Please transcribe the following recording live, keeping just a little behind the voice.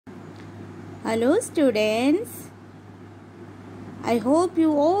Hello students, I hope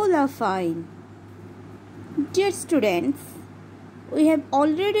you all are fine. Dear students, we have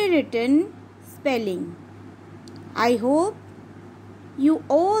already written spelling. I hope you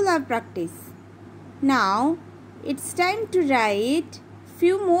all have practiced. Now it's time to write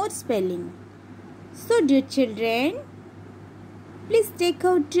few more spelling. So dear children, please take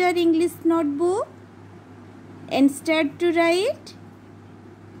out your English notebook and start to write.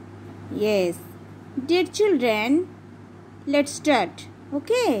 Yes, dear children, let's start.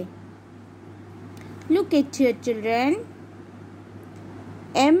 Okay. Look at your children.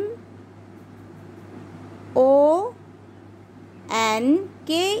 M-O-N-K-E-Y,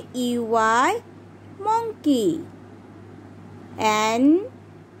 monkey. N-O-S-E,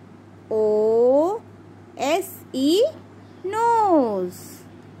 nose.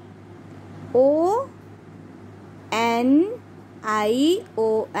 O-N-I-O-N,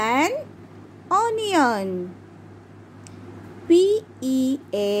 onion.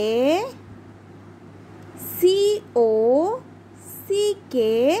 P-E-A-C-O-C-K,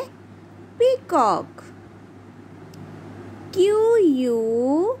 peacock.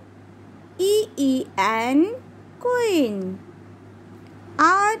 Q-U-E-E-N, queen.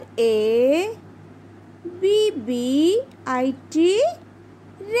 R-A-B-B-I-T,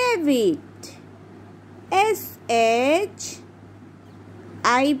 rabbit. S-H-I-P,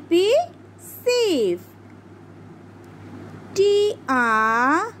 sheep. T-R-A-I-N,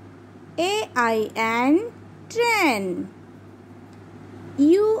 train.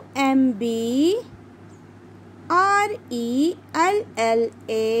 U-M-B-R-E-L-L-A,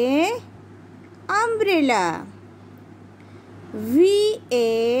 umbrella.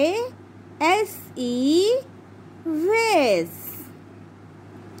 V-A-S-E, vase.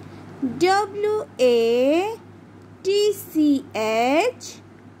 W-A-T-C-H,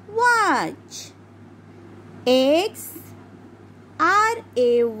 watch. X-R-A-Y,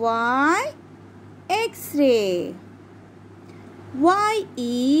 X-ray.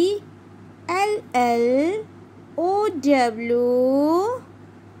 Y-E-L-L-O-W,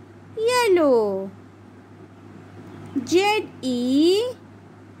 yellow. Z-E-B-R-A,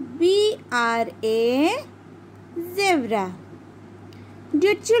 zebra.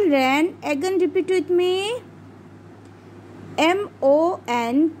 Dear children, again repeat with me.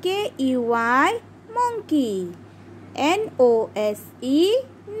 M-O-N-K-E-Y, monkey. N-O-S-E,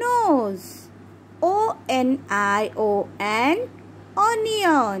 nose. O-N-I-O-N,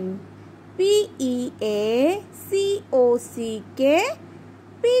 onion. P-E-A-C-O-C-K,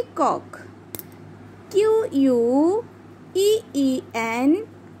 peacock. Q-U-E-E-N,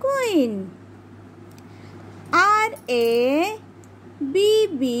 queen. R-A-B-B-I-T,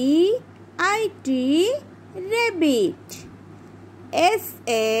 rabbit.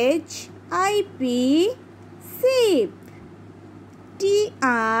 S-H-I-P, sheep.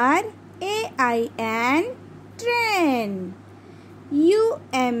 T-R-A-I-N, train.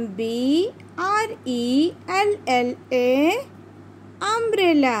 U-M-B-R-E-L-L-A,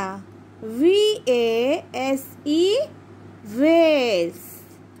 umbrella. V-A-S-E, vase.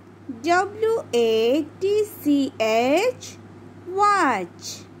 W-A-T-C-H,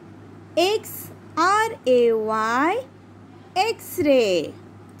 watch. X-R-A-Y, X-ray.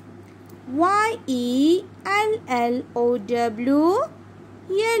 Y-E-L-L-O-W,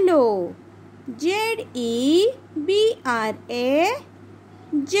 yellow. Z-E-B-R-A,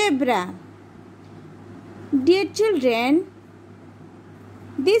 zebra. Dear children,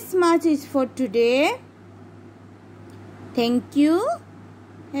 this much is for today. Thank you.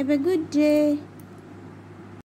 Have a good day.